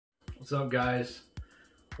What's up, guys?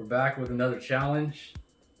 We're back with another challenge.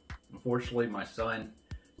 Unfortunately, my son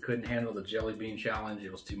couldn't handle the jelly bean challenge.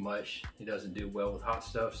 It was too much. He doesn't do well with hot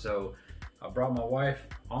stuff, so I brought my wife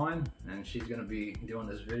on and she's gonna be doing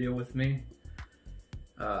this video with me.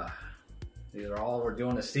 These are all we're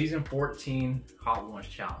doing, the season 14 Hot Ones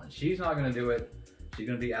challenge. She's not gonna do it. She's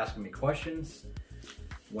gonna be asking me questions.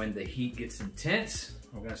 When the heat gets intense,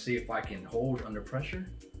 we're gonna see if I can hold under pressure.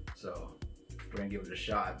 So we're gonna give it a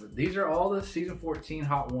shot. But these are all the season 14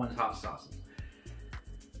 Hot Ones hot sauces.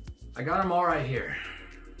 I got them all right here.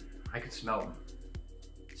 I can smell them.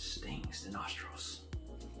 It stings the nostrils.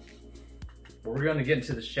 But we're gonna get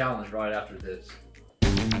into this challenge right after this.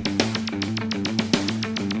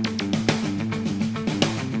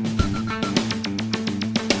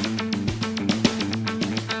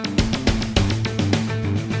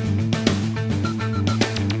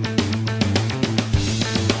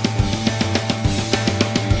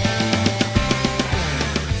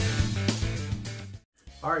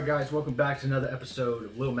 Alright guys, welcome back to another episode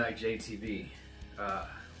of MACJ TV.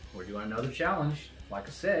 We're doing another challenge. Like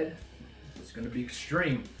I said, it's going to be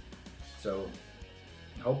extreme. So,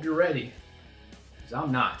 I hope you're ready. Because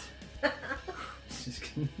I'm not. Just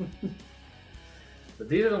kidding. But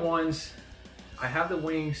these are the ones, I have the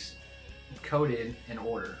wings coded in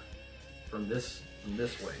order from this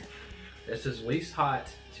way. This is least hot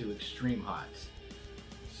to extreme hot.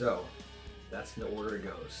 So, that's the order it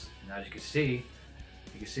goes. And as you can see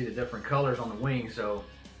the different colors on the wings, so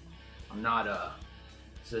I'm not,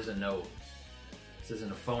 this isn't a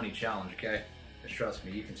phony challenge, okay? Just trust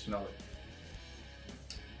me, you can smell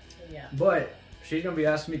it. Yeah. But she's gonna be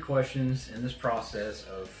asking me questions in this process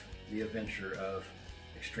of the adventure of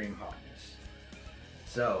extreme hotness.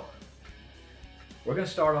 So, we're gonna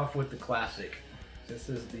start off with the classic. This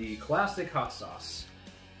is the classic hot sauce,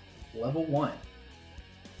 level 1.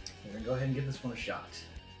 We're gonna go ahead and give this one a shot,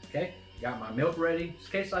 okay? Got my milk ready,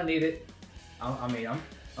 in case I need it. I'm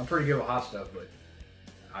pretty good with hot stuff, but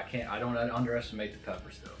I don't underestimate the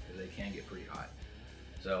peppers though, because they can get pretty hot.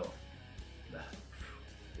 So,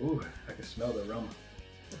 ooh, I can smell the aroma.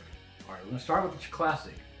 All right, we're gonna start with the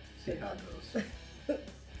classic. See how it goes.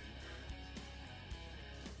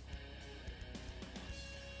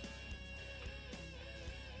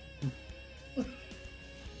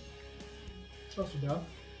 It's not so bad.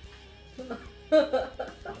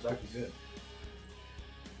 It's actually good.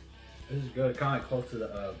 This is good. Kind of close to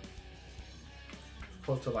the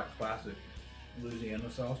like classic Louisiana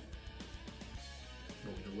sauce,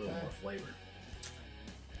 but with a little more flavor.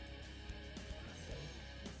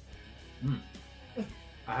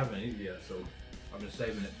 I haven't eaten yet, so I'm just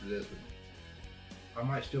saving it for this. But I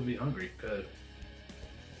might still be hungry because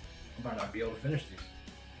I might not be able to finish these.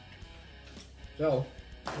 So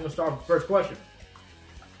I'm gonna start with the first question.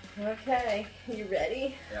 Okay, you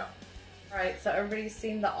ready? Yeah. Alright, so everybody's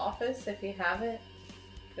seen The Office. If you haven't,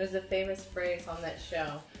 there's a famous phrase on that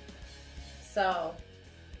show. So,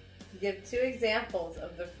 give 2 examples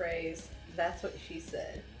of the phrase, "That's what she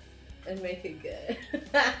said," and make it good.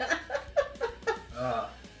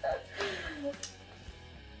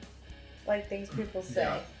 Like things people say,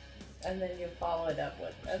 yeah. And then you follow it up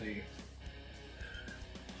with Let's it. see.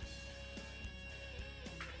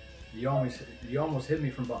 You almost hit me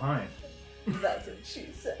from behind. That's what she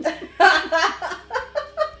said.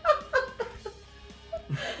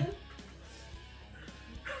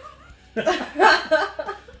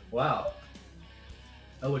 Wow.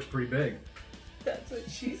 That looks pretty big. That's what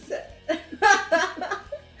she said.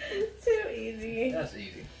 Too easy. That's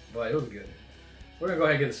easy. But it was good. We're going to go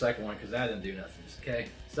ahead and get the second one because that didn't do nothing. Okay.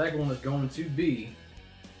 Second one is going to be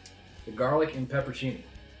the garlic and peppercini.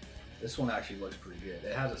 This one actually looks pretty good.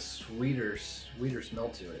 It has a sweeter smell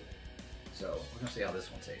to it. So we're gonna see how this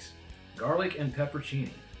one tastes. Garlic and peppercini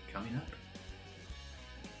coming up.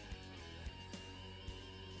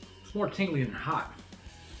 It's more tingly than hot.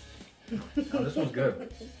 Oh, this one's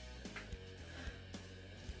good. It's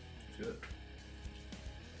good.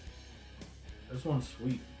 This one's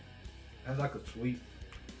sweet. It has like a sweet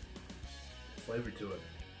flavor to it.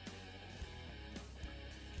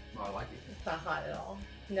 Oh, I like it. It's not hot at all.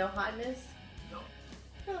 No hotness? No.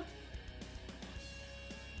 Huh.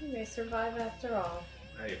 You may survive after all.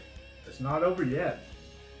 Hey, it's not over yet.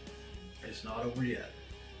 It's not over yet.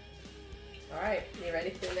 Alright, you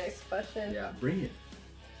ready for the next question? Yeah, bring it.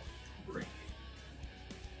 Bring it.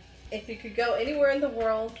 If you could go anywhere in the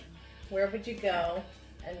world, where would you go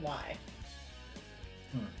and why?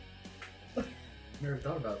 Never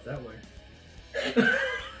thought about it that way.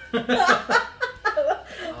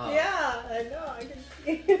 Yeah, I know. I can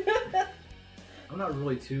see. I'm not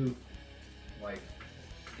really too like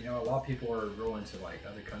you know, a lot of people are real into like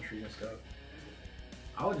other countries and stuff.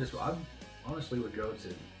 I honestly would go to,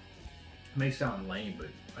 it may sound lame, but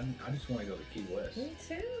I just want to go to Key West. Me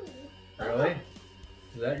too. Really?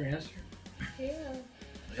 Is that your answer? Yeah.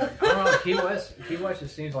 I don't know, Key West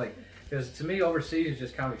just seems like, because to me overseas is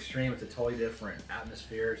just kind of extreme. It's a totally different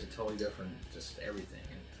atmosphere. It's a totally different, just everything.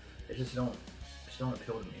 And it just don't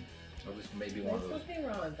appeal to me. Or just maybe one of those. There's nothing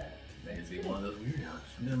wrong with that. Maybe one of those weird houses.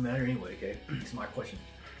 It doesn't matter anyway, okay? It's my question.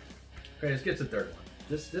 Okay, let's get to the third one.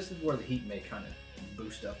 This is where the heat may kind of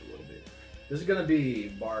boost up a little bit. This is gonna be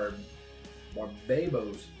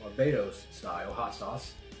Barbados style hot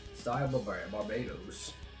sauce. Style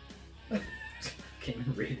Barbados. Can't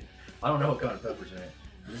even read it. I don't know what kind of peppers in it.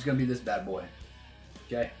 This is gonna be this bad boy.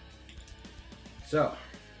 Okay. So,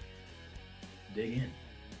 dig in.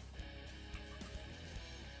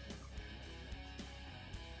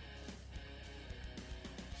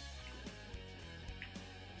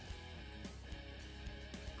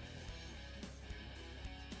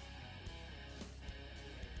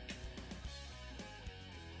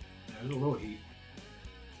 There's a little heat.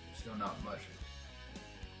 Still not much.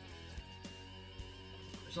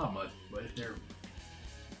 It's not much, but it's there.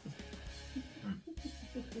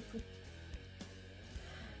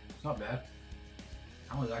 It's not bad.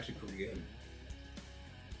 That one's actually pretty good.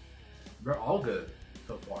 They're all good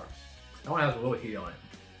so far. That one has a little heat on it.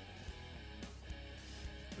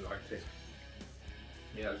 I can taste.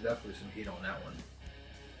 Yeah, there's definitely some heat on that one.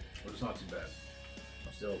 But it's not too bad.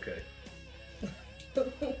 I'm still okay.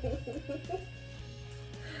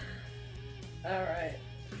 All right.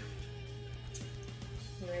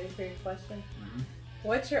 You ready for your question? Mm-hmm.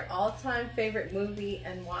 What's your all-time favorite movie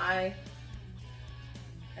and why?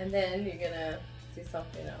 And then you're gonna do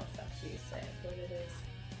something else after you say what it is.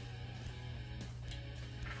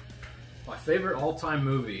 My favorite all-time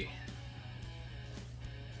movie.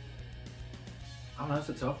 I don't know, that's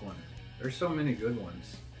a tough one. There's so many good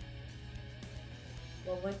ones.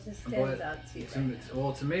 Well, what just stands out to you?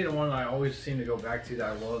 Well, to me, the one I always seem to go back to that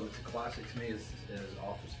I love, it's a classic to me, is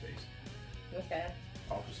Office Space. Okay.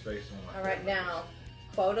 Office Space is one of my All right, favorite now,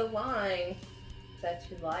 quote a line that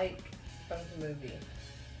you like from the movie.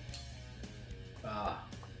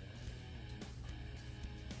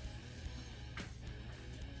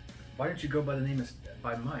 Why didn't you go by the name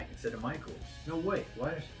by Mike instead of Michael? No way.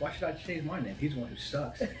 Why should I change my name? He's the one who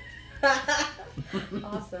sucks.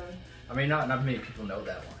 Awesome. I mean, not many people know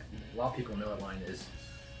that line. A lot of people know that line is,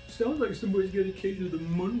 sounds like somebody's getting catered to the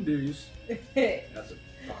Mondays. That's a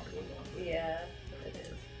popular one. Yeah, it is.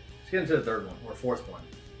 Let's get into the third one, or fourth one.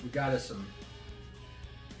 We got us some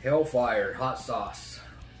Hellfire hot sauce.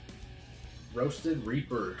 Roasted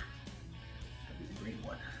Reaper. It's gonna be the green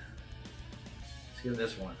one. Let's give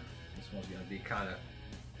this one. This one's gonna be kind of,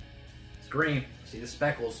 it's green. See the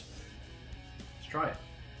speckles. Let's try it.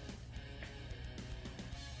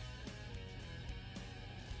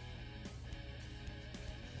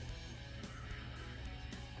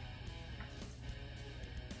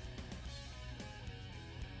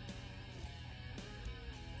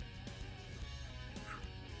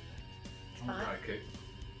 Alright, kick.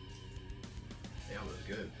 Yeah, it was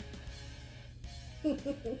good.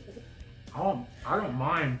 I don't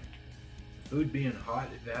mind food being hot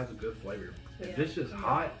if it has a good flavor. Yeah. If it's just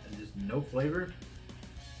hot and just no flavor,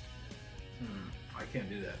 I can't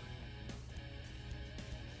do that.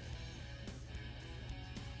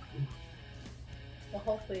 Well,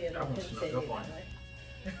 hopefully it'll That one continue snuck up on that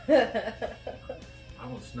way. That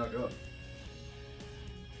one snuck up.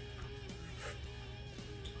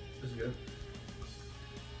 This is good.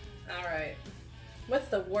 All right. What's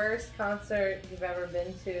the worst concert you've ever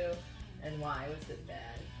been to, and why was it bad?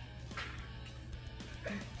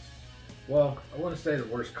 Well, I wouldn't say the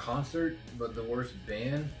worst concert, but the worst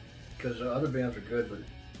band, because the other bands are good,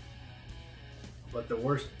 but the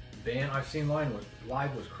worst band I've seen live was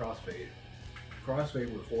Crossfade.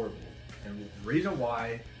 Crossfade was horrible, and the reason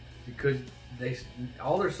why, because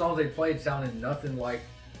all their songs they played sounded nothing like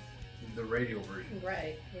the radio version.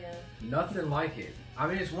 Right. Yeah. Nothing like it. I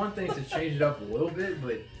mean, it's one thing to change it up a little bit,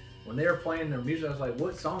 but when they were playing their music, I was like,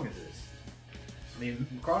 what song is this? I mean,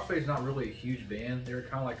 Crossfade's not really a huge band. They're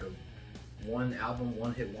kind of like a one album,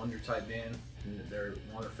 one hit wonder type band. And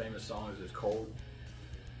one of their famous songs is Cold.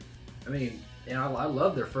 I mean, and I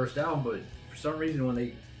love their first album, but for some reason when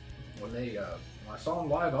I saw them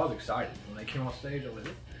live, I was excited. When they came on stage, I was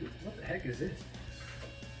like, what the heck is this?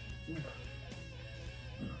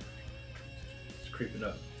 It's creeping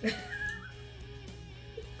up.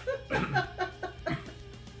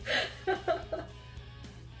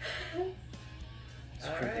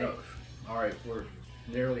 All right, we're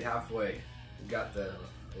nearly halfway. We got the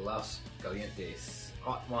Los Calientes.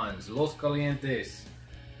 Hot ones. Los Calientes.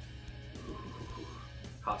 Ooh,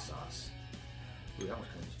 hot sauce. Ooh, that one's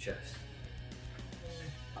coming to the chest.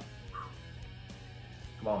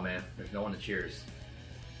 Come on, man. There's no one to cheers.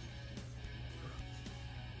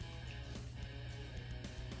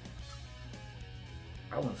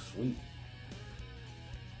 That one's sweet.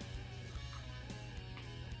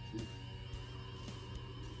 Ooh.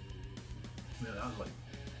 Man, that was like...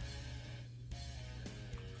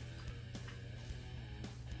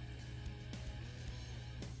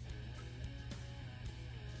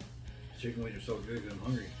 Chicken wings are so good that I'm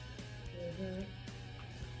hungry. Mm-hmm.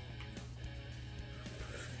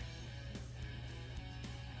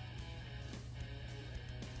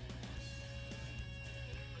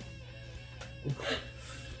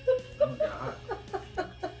 That one got hot.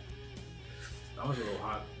 That was a little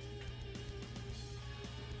hot.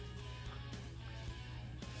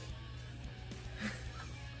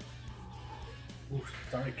 Ooh,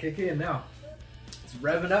 starting to kick in now. It's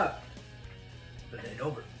revving up. But it ain't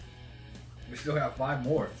over. We still got 5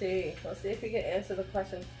 more. Let's see if we can answer the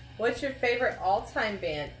question. What's your favorite all-time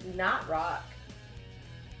band? Not rock.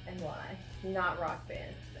 And why? Not rock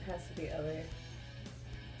band. It has to be other.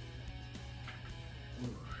 Ooh.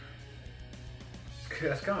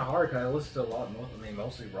 That's kind of hard because I listen to a lot,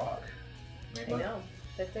 mostly rock. I know,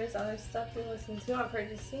 but there's other stuff you listen to. I've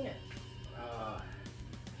heard you sing it.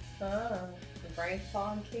 The brain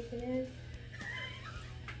fog kicking in.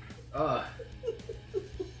 I'm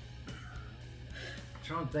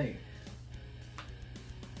trying to think.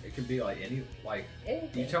 It could be like any, like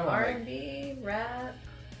anything. You tell me, R&B, rap,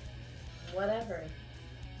 whatever.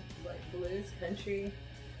 Like blues, country.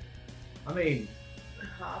 I mean,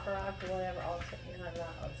 pop rock or whatever. Alternative,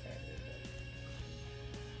 not alternative.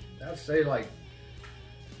 I'd say like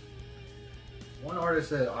one artist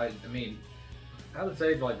that I would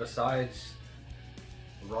say like besides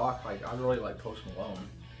rock, like I really like Post Malone.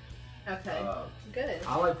 Okay, good.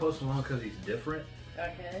 I like Post Malone because he's different.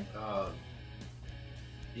 Okay.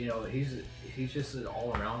 You know, he's just an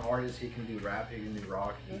all-around artist. He can do rap, he can do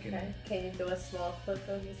rock. Can you do a small clip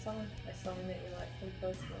of the song? A song that you like from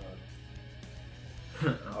Post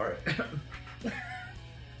Malone? All right.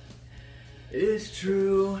 It's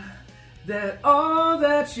true that all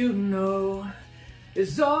that you know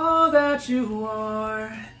is all that you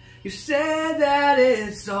are. You said that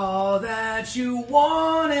it's all that you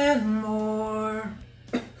want and more.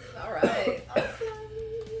 All right. Awesome.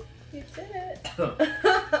 You did it. All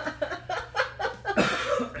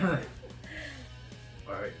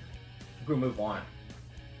right. We'll move on.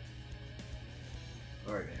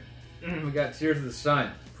 All right, man. We got Tears of the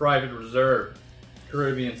Sun, Private Reserve,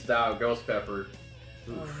 Caribbean Style, Ghost Pepper.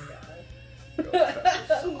 Oof. Oh my god. Ghost Pepper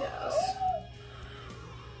sauce.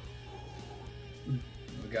 No.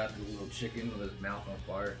 We got the little chicken with his mouth on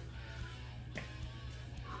fire.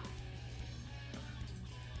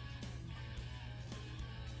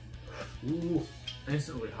 Ooh,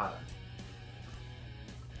 instantly hot.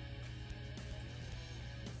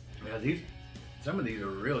 Yeah, some of these are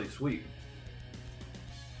really sweet.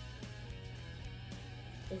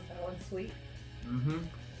 Is that one sweet? Mm-hmm.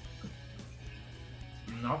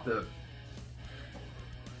 Not the...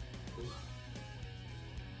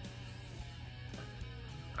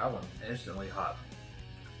 That one instantly hot.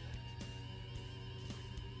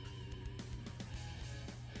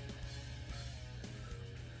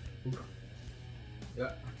 Ooh.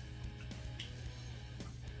 Yeah.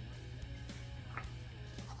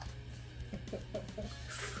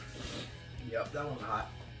 Yep, that one's hot.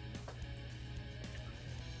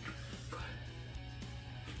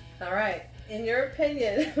 All right. In your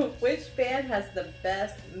opinion, which band has the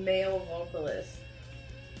best male vocalist,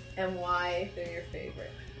 and why they're your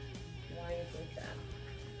favorite? Why do you think that?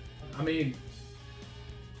 I mean,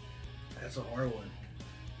 that's a hard one.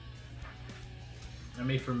 I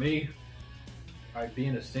mean, for me, like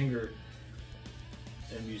being a singer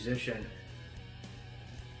and musician,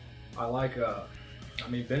 I like,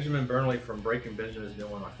 Benjamin Burnley from Breaking Benjamin has been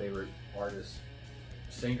one of my favorite artists,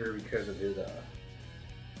 singer, because of his,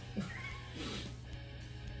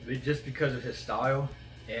 just because of his style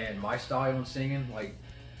and my style in singing, like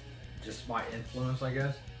just my influence, I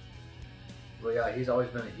guess. But yeah, he's always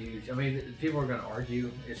been a huge, people are going to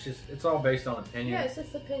argue. It's all based on opinion. Yeah, it's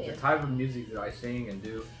just opinion. The type of music that I sing and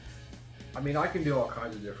do. I can do all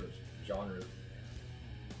kinds of different genres.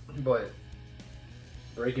 But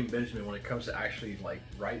Breaking Benjamin, when it comes to actually like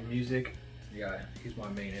writing music, yeah, he's my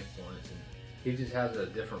main influence. And he just has a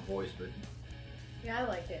different voice, but yeah, I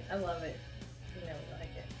like it. I love it. You know, I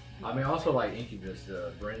like it. I also like Incubus.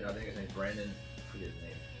 Brandon, I think his name's Brandon. I forget his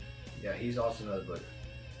name. Yeah, he's also another. But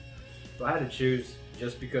If I had to choose,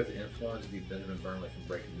 just because the influence would be Benjamin Burnley from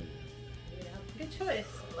Breaking News. Yeah, good choice.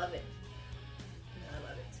 Love it. I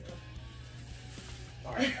love it too.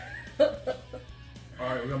 All right. All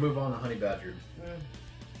right, we're gonna move on to Honey Badger.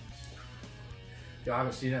 Y'all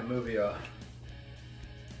haven't seen that movie,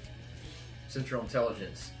 Central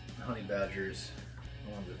Intelligence. Honey Badger's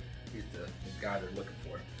he's the guy they're looking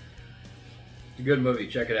for. It's a good movie.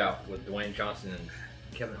 Check it out with Dwayne Johnson and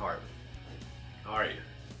Kevin Hart. All right,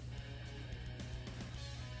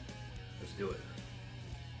 let's do it.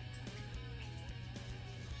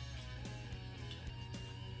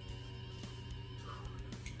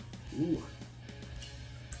 Ooh.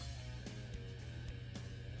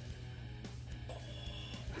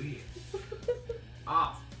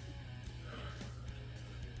 Ah.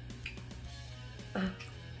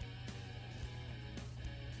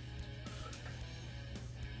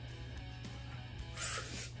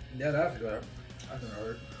 Yeah, that's good. That's gonna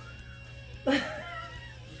hurt. Do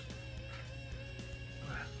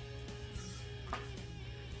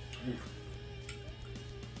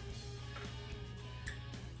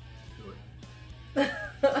it. Look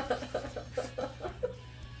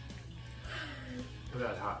at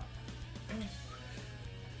that hot.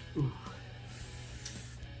 Ooh.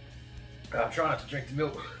 I'm trying not to drink the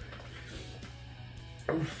milk.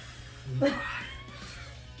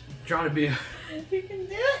 Trying to be. You can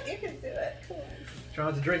do it. You can do it. Come on. Trying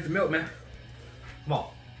not to drink the milk, man. Come on.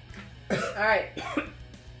 All right.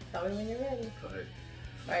 Tell me when you're ready. Go ahead.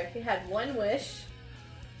 All right. If you had one wish,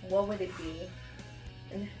 what would it be?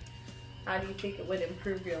 And how do you think it would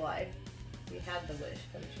improve your life if you had the wish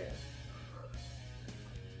come true?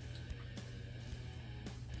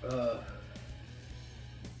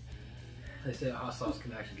 They say hot sauce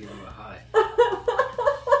can actually give you a high.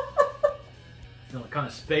 Feeling kind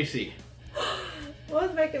of spacey. It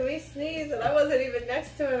was making me sneeze, and I wasn't even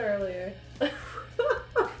next to it earlier.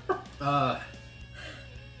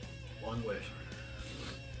 One wish.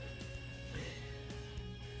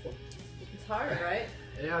 It's hard, right?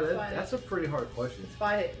 Yeah, that's a pretty hard question. That's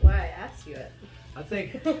why I asked you it. I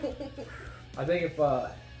think if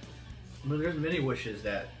there's many wishes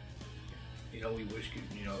that we wish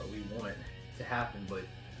we want to happen, but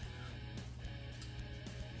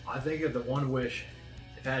I think if the one wish,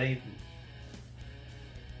 if I had any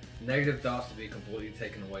negative thoughts to be completely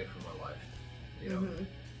taken away from my life,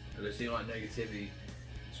 because it seems like negativity,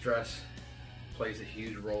 stress plays a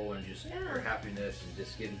huge role in just your happiness and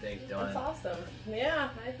just getting things done. That's awesome. Yeah,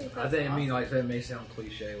 I think that's awesome. I mean, like that may sound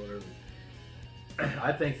cliche, whatever.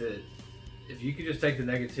 I think that if you could just take the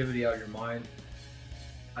negativity out of your mind,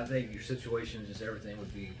 I think your situations, just everything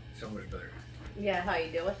would be so much better. Yeah, how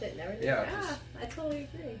you deal with it and everything. Yeah, I totally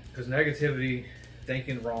agree. Because negativity,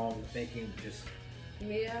 thinking wrong, thinking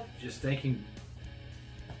just thinking,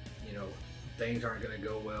 things aren't going to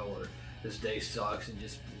go well, or this day sucks, and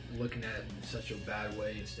just looking at it in such a bad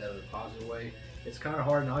way instead of the positive way, it's kind of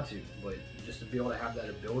hard not to. But just to be able to have that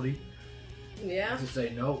ability, to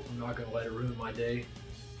say no, I'm not going to let it ruin my day.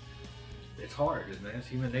 It's hard, man. It's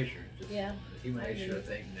human nature. Human nature to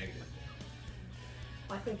think negative.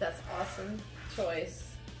 I think that's awesome choice.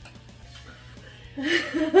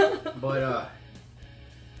 But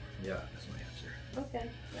yeah, that's my answer. Okay,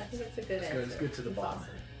 I think that's a good answer. Let's get to the bomb.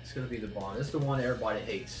 Awesome. It's gonna be the bomb. This is the one everybody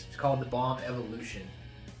hates. It's called the bomb evolution.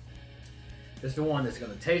 This is the one that's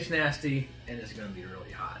gonna taste nasty and it's gonna be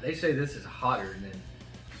really hot. They say this is hotter than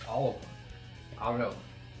all of them. I don't know,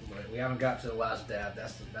 but we haven't got to the last dab.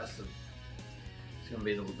 It's gonna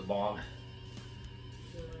be the bomb. Oh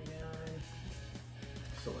my god.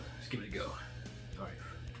 So let's give it a go. All right.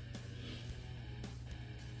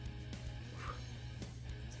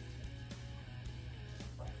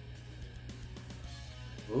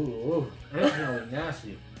 Ooh, that's really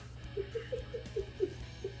nasty.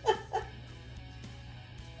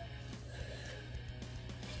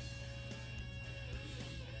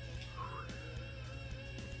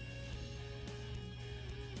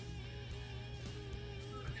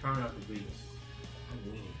 I'm trying not to be a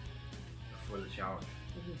weenie for the challenge.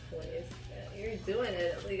 Please. Yeah, you're doing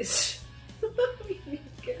it at least. You're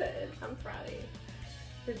good. I'm proud of you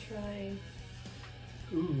for trying.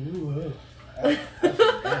 Ooh.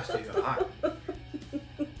 That's nasty hot.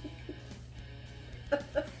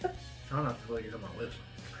 Try not to really get on my lips.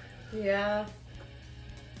 Yeah.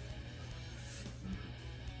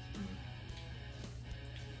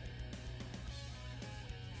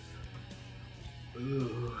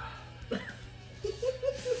 Ooh.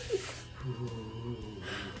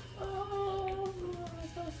 Oh,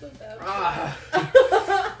 that so bad.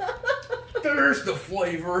 There's the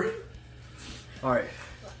flavor. All right.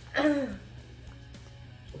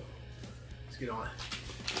 get on.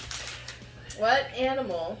 What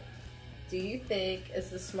animal do you think is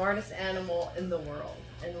the smartest animal in the world,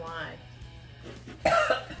 and why?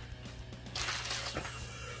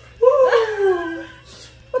 Woo!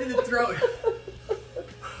 In the throat.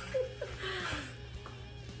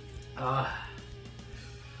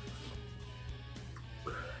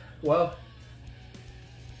 Well,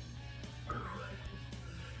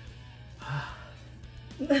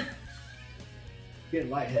 getting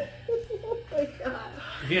lightheaded. Oh my god.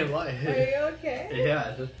 Getting Are lightheaded. you okay? Yeah,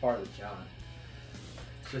 it's just part of the challenge.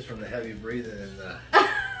 It's just from the heavy breathing and the.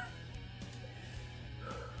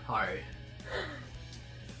 Alright.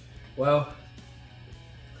 Well,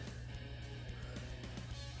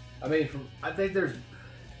 I mean, I think there's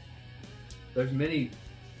many.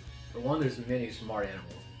 For one, there's many smart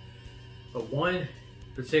animals, but one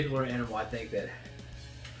particular animal, I think that.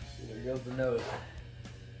 There goes the nose.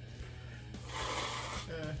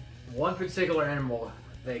 One particular animal,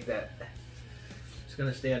 I think that it's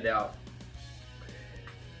going to stand out.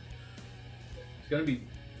 It's going to be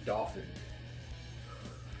dolphins.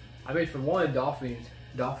 I mean, for one,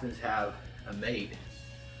 dolphins have a mate.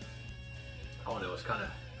 I don't know, it's kind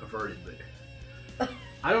of perverted, but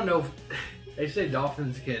I don't know if they say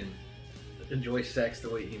dolphins can enjoy sex the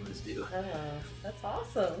way humans do. Oh, that's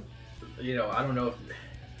awesome. You know, I don't know if,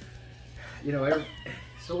 you know,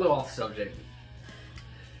 it's a little off subject.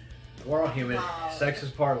 We're all human. Wow. Sex is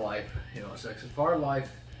part of life. You know, sex is part of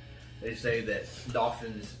life. They say that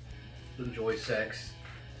dolphins enjoy sex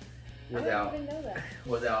without I didn't even know that.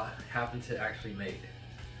 without having to actually mate.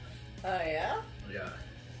 Oh yeah? Yeah.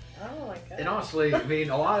 Oh my god. And honestly, I mean,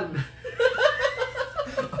 a lot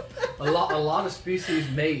of species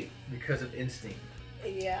mate because of instinct.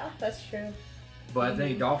 Yeah, that's true. But I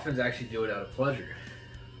think dolphins actually do it out of pleasure.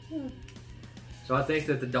 So I think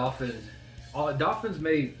that the dolphins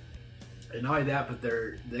may, and not only that, but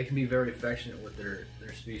they can be very affectionate with their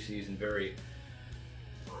species and very.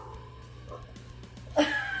 I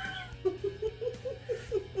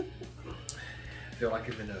feel like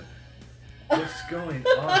I'm in a. What's going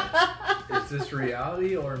on? Is this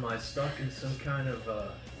reality, or am I stuck in some kind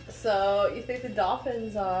of? So you think the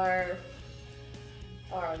dolphins are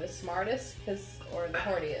the smartest, or the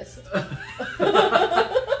horniest,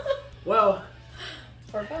 Well,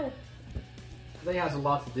 or both? I think it has a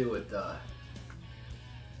lot to do with. I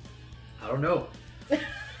don't know.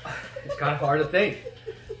 It's kind of hard to think.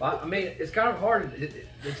 I mean, it's kind of hard.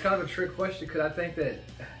 It's kind of a trick question because I think that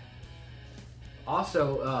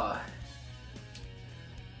also,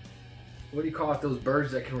 what do you call it? Those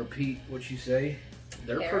birds that can repeat what you say.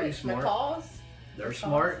 They're pretty Parrots, smart. macaws? They're Macaws.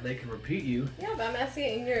 smart. They can repeat you. Yeah, but I'm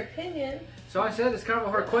asking your opinion. So I said it's kind of a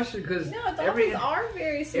hard question because No, dolphins are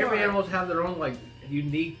very smart. every animals have their own like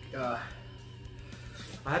unique. I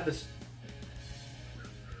had this.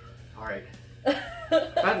 All right.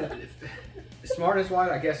 Smartest one,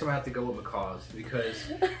 I guess I'm gonna have to go with macaws because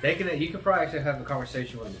you can probably actually have a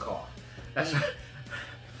conversation with a macaw.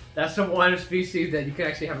 That's the one species that you can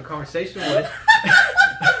actually have a conversation with.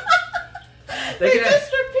 They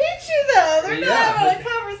just repeat you though. They're not having a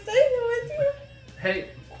conversation with you. Hey.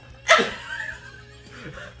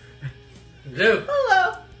 Zoo.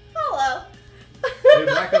 Hello. Dude,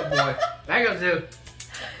 back up, boy. Back up, Zoo.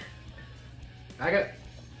 Back up.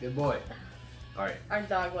 Good boy. Alright. Our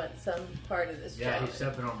dog wants some part of this Yeah, job. he's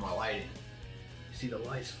stepping on my lighting. You see the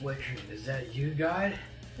lights flickering. Is that you, guy?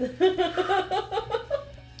 Alright.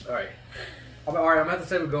 Alright, I'm going to have to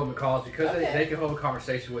say we go with macaws because they can hold a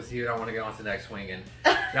conversation with you and I want to get on to the next swing. And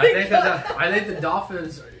I think the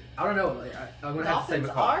dolphins, I don't know. I'm going to have to say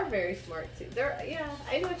macaws. Dolphins are very smart too.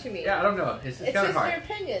 I know what you mean. Yeah, I don't know. It's kind of hard. It's just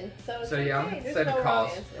your opinion. So Yeah, I'm going to say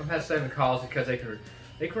macaws. I'm going to have to say macaws because they can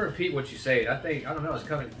repeat what you say. And I don't know, it's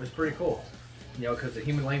pretty cool. You know, because the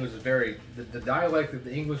human language is the dialect of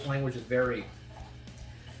the English language is very,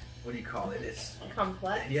 what do you call it? It's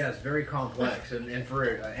complex. Yeah, it's very complex. and for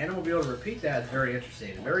an animal to be able to repeat that is very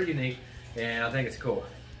interesting and very unique. And I think it's cool.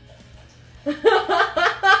 Wow,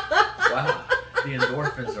 the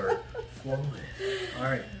endorphins are flowing. All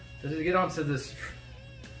right, let's get on to this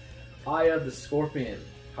Eye of the Scorpion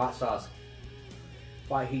hot sauce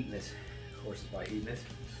by Heatness. Of course, it's by Heatness.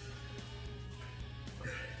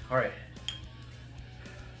 All right.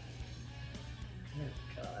 Oh,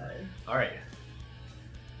 God. All right.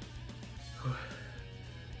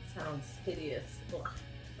 Sounds hideous. Ugh.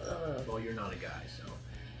 Well, you're not a guy, so.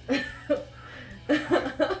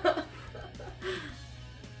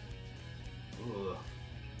 Ugh.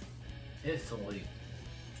 Instantly,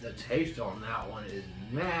 the taste on that one is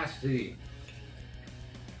nasty.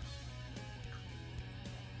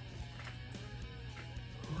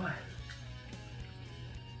 What?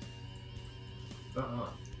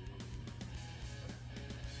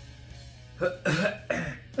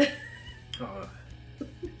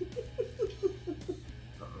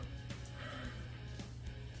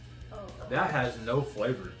 That has no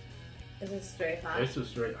flavor. Is it straight hot? It's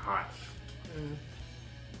just straight hot.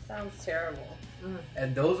 Sounds terrible.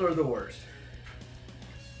 And those are the worst.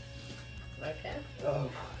 Okay. Oh,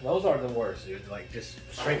 those are the worst, dude. Like just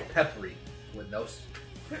straight peppery with no.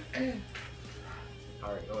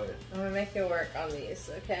 All right, go ahead. I'm gonna make you work on these,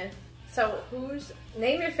 okay? So,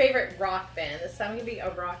 name your favorite rock band. This time can be a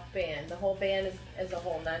rock band. The whole band is as a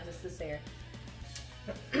whole, not just the singer.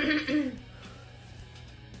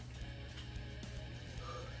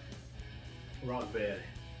 Rock band.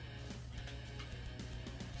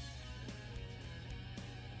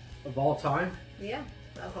 Of all time? Yeah,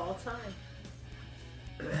 of all time.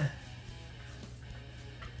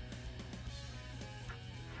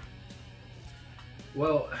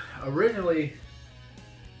 Well, originally,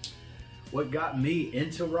 what got me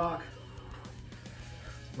into rock,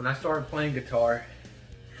 when I started playing guitar,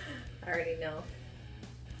 I already know.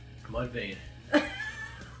 Mudvayne.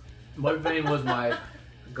 Mudvayne was my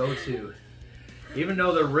go-to. Even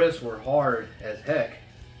though the riffs were hard as heck,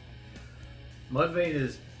 Mudvayne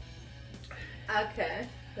is... Okay,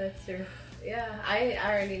 that's your... Yeah, I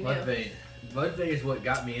already knew. Mudvayne is what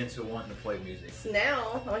got me into wanting to play music. So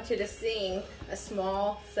now, I want you to sing a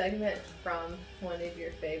small segment from one of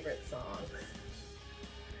your favorite songs.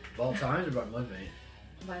 Of all times or about Mudvayne?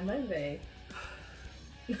 By Mudvayne.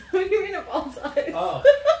 What do you mean of all time? Oh.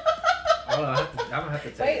 I don't know, I'm gonna have to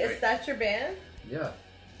take Wait, it. is that your band? Yeah.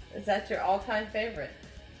 Is that your all-time favorite?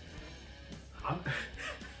 I'm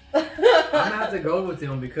gonna have to go with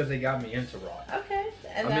them because they got me into rock. Okay,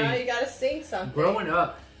 and now you gotta sing something. Growing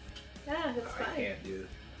up, yeah, that's fine. I can't, dude.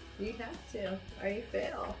 You have to, or you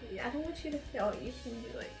fail. I don't want you to fail. You can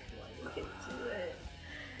do it. Come on, you can do it.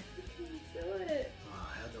 You can do it. Oh,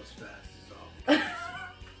 I had those fast.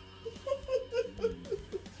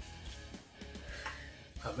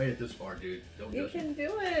 I made it this far, dude. Don't You judge me. can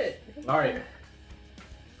do it. All right.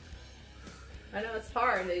 I know it's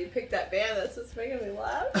hard that you picked that band. That's what's making me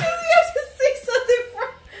laugh. You have to sing something from.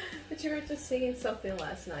 But you were just singing something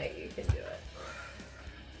last night. You can do it.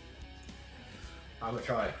 I'm gonna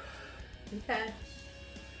try. Okay.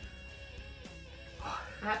 I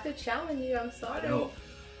have to challenge you. I'm sorry. I know.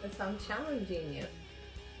 Because I'm challenging you.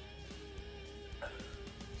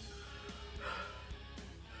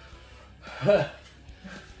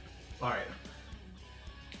 All right.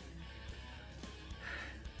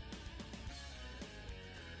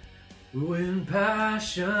 When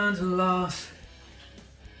passion's lost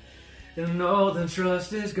and all the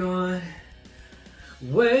trust is gone,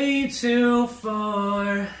 way too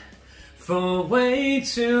far for way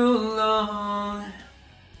too long.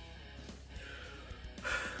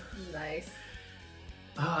 Nice.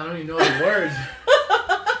 Oh, I don't even know the words.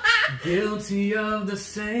 Guilty of the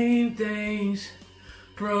same things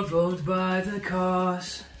provoked by the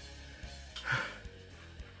cause.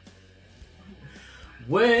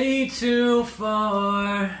 Way too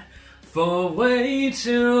far for way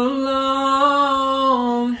too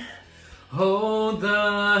long. Hold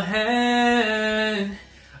the hand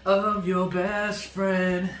of your best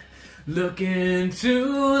friend. Look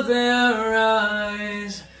into their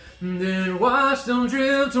eyes. Then watch them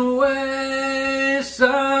drift away.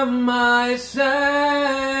 Some might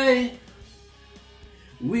say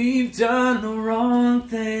we've done the wrong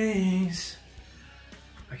things.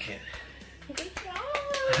 I can't. Good job.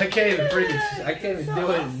 I can't even freaking. I can't even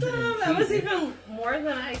do it. Awesome. That was even more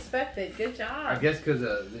than I expected. Good job. I guess because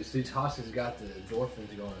these hosses got the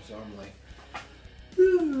endorphins going, so I'm like.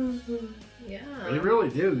 Yeah. They really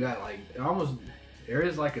do. Got like almost. There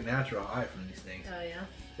is like a natural high from these things. Oh yeah.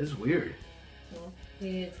 It's weird. Well,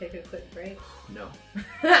 you need to take a quick break. No.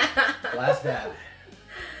 Last dab.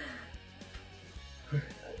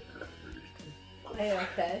 Are you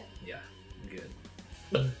okay? Yeah, I'm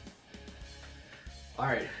good. All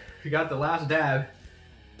right, we got the last dab.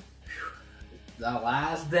 The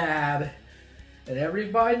last dab, and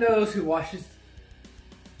everybody knows who watches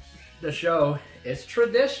the show. It's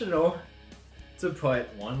traditional to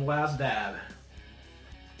put one last dab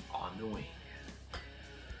on the wing.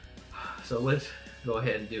 So let's go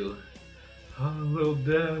ahead and do a little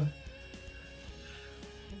dab.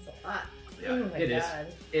 It's a lot. Yeah, Oh my it is. God.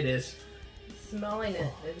 It is. Smelling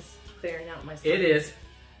it is clearing out my It is.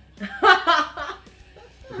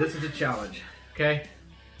 This is a challenge, okay?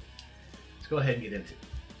 Let's go ahead and get into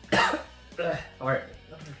it. All right.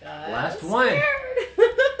 Oh my God. Last I'm one. scared.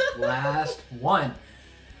 Last one.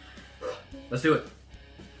 Let's do it.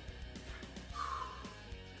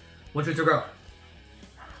 1, 2, 3, go.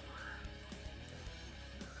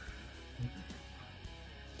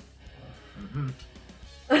 Mm-mm.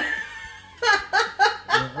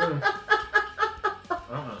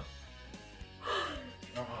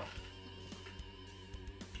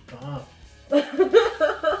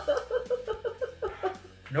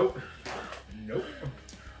 Nope. Nope.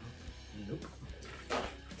 Nope.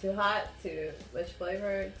 Too hot? Too much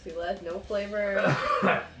flavor? Too less? No flavor?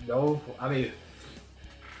 No, I mean,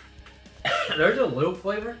 there's a little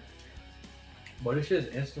flavor, but it's just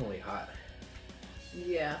instantly hot.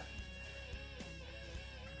 Yeah.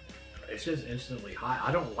 It's just instantly hot.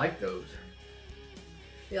 I don't like those.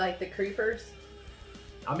 You like the creepers?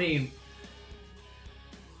 I mean,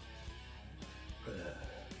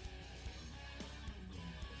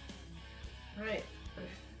 Alright.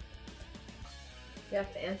 You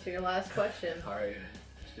have to answer your last question. alright,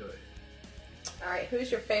 let's do it. Alright,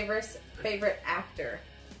 who's your favorite actor?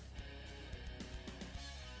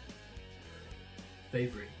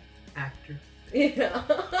 Favorite actor? Yeah.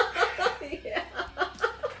 Yeah.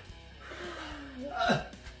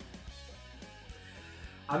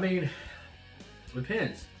 I mean,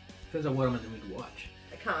 depends. Depends on what I'm in the mood to watch.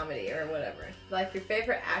 A comedy or whatever. Like your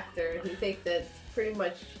favorite actor, you think that's pretty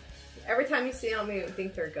much every time you see them, you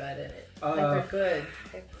think they're good in it. Like they're good.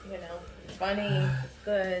 They're, you know, it's funny, it's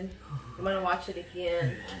good. You want to watch it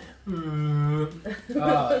again.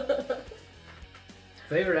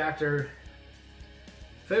 Favorite actor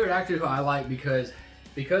who I like because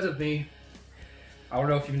of me. I don't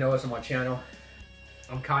know if you know us on my channel.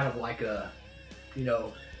 I'm kind of like a, you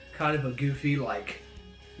know, kind of a goofy, like,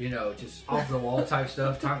 you know, just off the wall type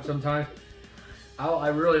stuff sometimes. I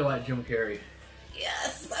really like Jim Carrey.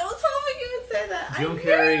 Yes, I was hoping you would say that. Jim I knew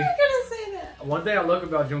Carrey. you were gonna say that. One thing I love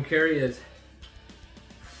about Jim Carrey is,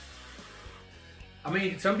 I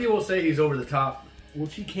mean, some people say he's over the top,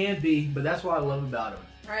 which he can be, but that's what I love about him.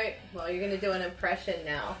 All right, well, you're gonna do an impression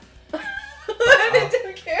now. A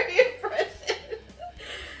Jim Carrey impression.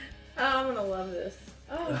 Oh, I'm gonna love this.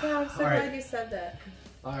 Oh God, I'm so glad you said that.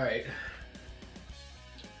 All right.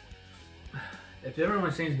 If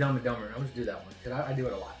everyone sings Dumb and Dumber, I'll just do that one because I do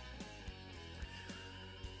it a lot.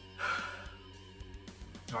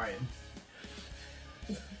 All right.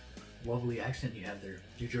 Lovely accent you have there,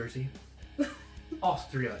 New Jersey.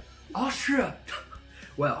 Austria. Austria.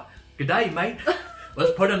 Well, good day, mate.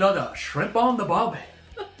 Let's put another shrimp on the barbie.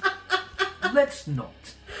 Let's not.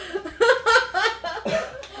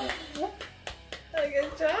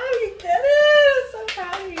 Good job, you did it. I'm so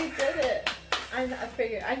proud of you. You did it. I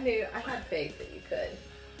figured, I knew, I had faith that you could.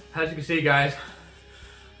 As you can see, guys,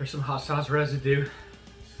 there's some hot sauce residue.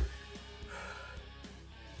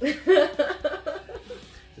 The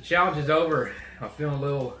challenge is over. I'm feeling a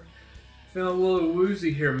little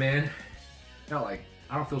woozy here, man. Not like,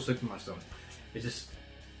 I don't feel sick to my stomach. It's just,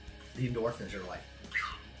 the endorphins are like,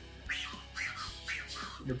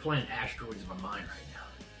 they're playing asteroids in my mind right now.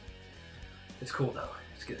 It's cool though.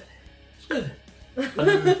 It's good. It's good.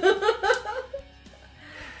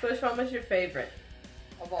 Which one was your favorite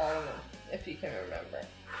of all of them, if you can remember?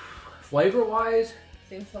 Flavor-wise,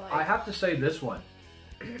 Seems like I have to say this one.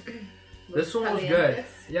 This one was good.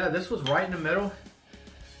 Yeah, this was right in the middle.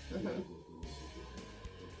 Mm-hmm. My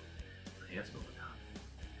hand's going down.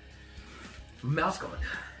 My mouth's going down.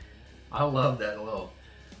 I love that little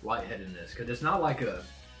lightheadedness because it's not like a.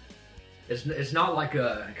 It's not like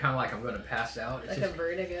a kind of like I'm going to pass out. It's like just, a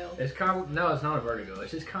vertigo. It's kind of no, it's not a vertigo.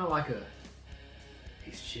 It's just kind of like a.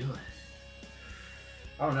 He's chilling.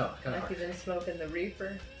 I don't know. Kind of like you've been smoking the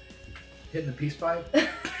reefer. Hitting the peace pipe.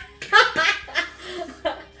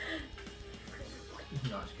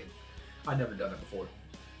 No, I'm just kidding. I've never done it before.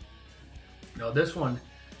 No, this one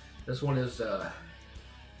is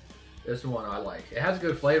this one I like. It has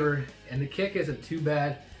good flavor, and the kick isn't too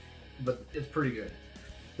bad, but it's pretty good.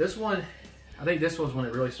 This one, I think this one's when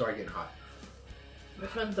it really started getting hot.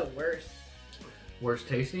 Which one's the worst? Worst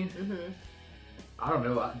tasting? Mm-hmm. I don't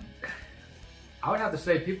know. I would have to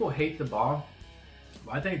say people hate the bomb,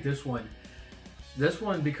 but I think this one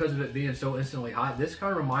because of it being so instantly hot, this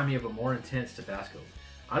kind of reminds me of a more intense Tabasco.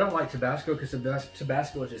 I don't like Tabasco because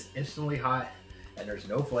Tabasco is just instantly hot and there's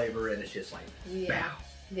no flavor and it's just like, yeah. Bow.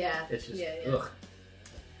 Yeah. It's just, yeah.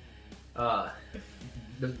 ugh.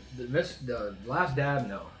 The last dab,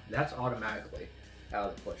 no. That's automatically out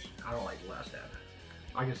of the question. I don't like the last dab.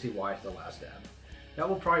 I can see why it's the last dab. That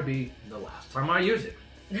will probably be the last time I use it.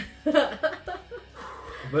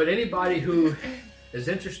 But anybody who is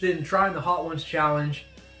interested in trying the Hot Ones Challenge,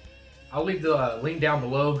 I'll leave the link down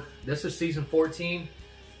below. This is season 14.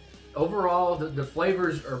 Overall, the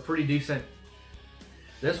flavors are pretty decent.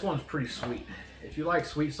 This one's pretty sweet. If you like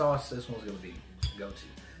sweet sauce, this one's going to be go-to.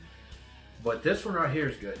 But this one right here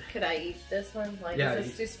is good. Could I eat this one? Like, yeah, is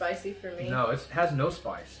this too spicy for me? No, it has no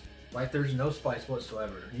spice. Like, there's no spice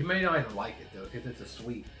whatsoever. You may not even like it though, because it's a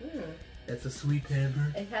sweet. It's a sweet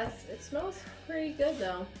pepper. It smells pretty good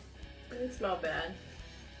though. It didn't smell bad.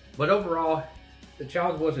 But overall, the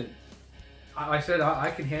challenge wasn't. I said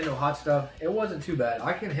I can handle hot stuff. It wasn't too bad.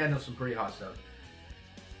 I can handle some pretty hot stuff.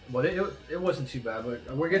 But it wasn't too bad.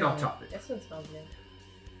 But we're getting off topic. This one smells good.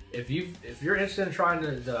 If you're interested in trying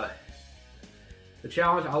the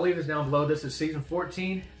challenge, I'll leave this down below. This is season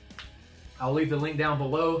 14. I'll leave the link down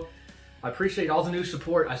below. I appreciate all the new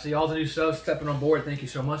support. I see all the new subs stepping on board. Thank you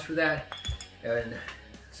so much for that. And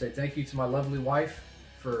say thank you to my lovely wife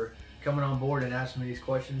for coming on board and asking me these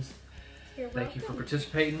questions. You're Thank you for welcome.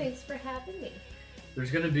 participating. Thanks for having me.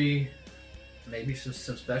 There's going to be maybe some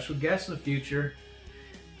special guests in the future.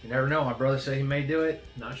 You never know. My brother said he may do it.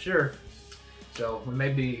 Not sure. So we may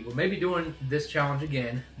be doing this challenge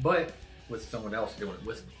again, but with someone else doing it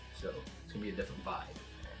with me. So it's gonna be a different vibe.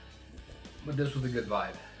 But this was a good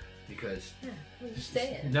vibe because what are you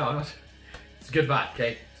saying? No, it's a good vibe.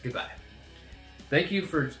 Okay, it's a good vibe. Thank you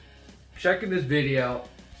for checking this video out.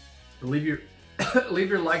 Leave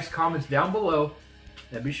your likes, comments down below,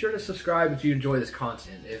 and be sure to subscribe if you enjoy this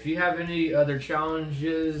content. If you have any other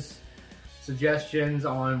challenges, suggestions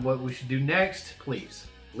on what we should do next, please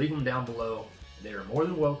leave them down below. They are more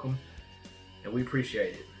than welcome, and we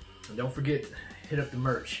appreciate it. And don't forget to hit up the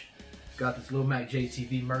merch. Got this Lil MACJ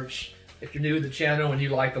TV merch. If you're new to the channel and you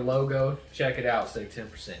like the logo, check it out. Save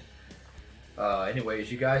 10%.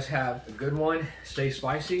 Anyways, you guys have a good one. Stay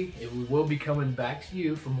spicy, and we will be coming back to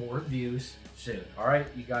you for more reviews soon. All right,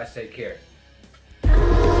 you guys take care.